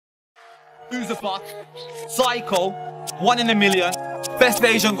Who's the boss? SYCO, 1 in a million, best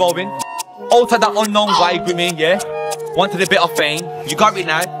Asian going. Out of that unknown guy, GRIMMY, yeah. Wanted a bit of fame, you got it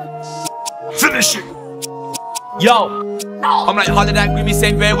now. Finish it! Yo! I'm like hollering at GRIMMY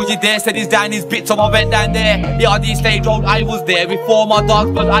saying, where was you there? Said he's down his bits, so I went down there. ERD stage road, I was there. Before my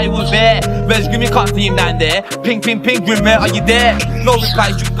dogs, but I was there. Where's GRIMMY? Can't see him down there. Ping, ping, ping, GRIMMY, are you there? No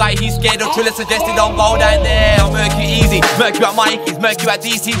reply, shoot like he's scared of Triller, suggested don't go down there. I'll murk you easy, murk you at Mikey's, murk you at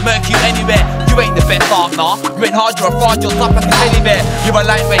DC's, murk you anywhere. You ain't the best partner, you ain't hard, you're a fraud, you're tough like a teddy bear. You're a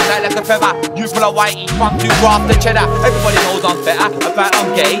lightweight, light like a feather. You full of white, eat from 2 graft the cheddar. Everybody knows I'm better, about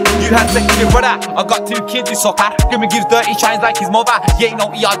I'm gay. You had sex with your brother, I got 2 kids with soccer. GRIMMY gives dirty shines like his mother. He ain't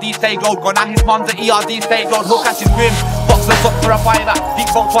no ERD stage road gunner, his mom's an ERD stage road hook at his grim. Box us up for a fiver, deep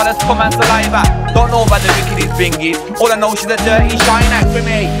throat swallows, come and saliva. Don't know about the wickedest bingies, all I know she's a dirty shine at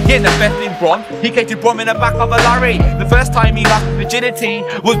GRIMMY. He ain't the best in brum, he came to brum in the back of a lorry. The first time he lost his virginity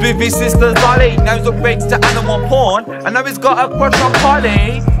was with his sister's dolly. Now he's upgraded to animal porn, and now he's got a crush on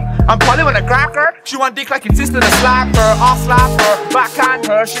Polly. And Polly with a cracker, she want dick like his sister to slap her. I'll slap her, backhand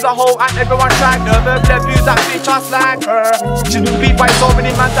her, she's a hoe and everyone drag her. Verbally abuse that bitch, I'll slag her. She's been beat by so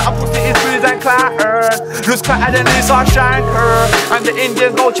many man that I put it in bruised and clattered. Looks clattered and this I'll shank her. And the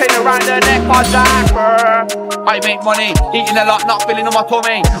Indian gold chain around her neck, I'll jack her. I make money, eating a lot, not filling on my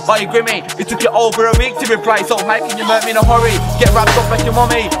tummy. By GRIMMY, it took you over a week to reply, so how can you murk me in a hurry? Get wrapped up like your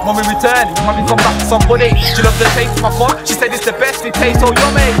mummy, mummy return, mummy come back to somebody. She loves the taste of my cunt, she said it's the best, it tastes so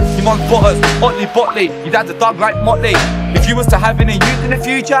yummy. Your mum's butters, Utley Butley, your dad's a dog like Motley. If you was to have any youth in the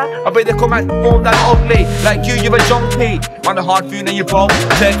future, I bet they come out old and ugly. Like you're a junkie, on the hard food and you're broke.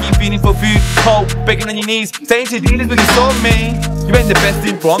 Turkey feeding for food, cold, begging on your knees, saying to dealers with your soul, me. You ain't the best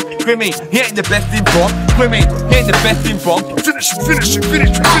in brum, GRIMMY, he ain't the best in brum, GRIMMY, he ain't the best in brum. Finish him, finish him,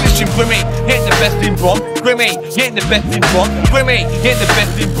 finish him, finish him, GRIMMY, he ain't the best in brum, GRIMMY, he ain't the best in brum, GRIMMY, he ain't the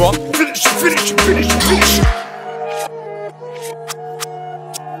best in brum. Finish him, finish him, finish him, finish him.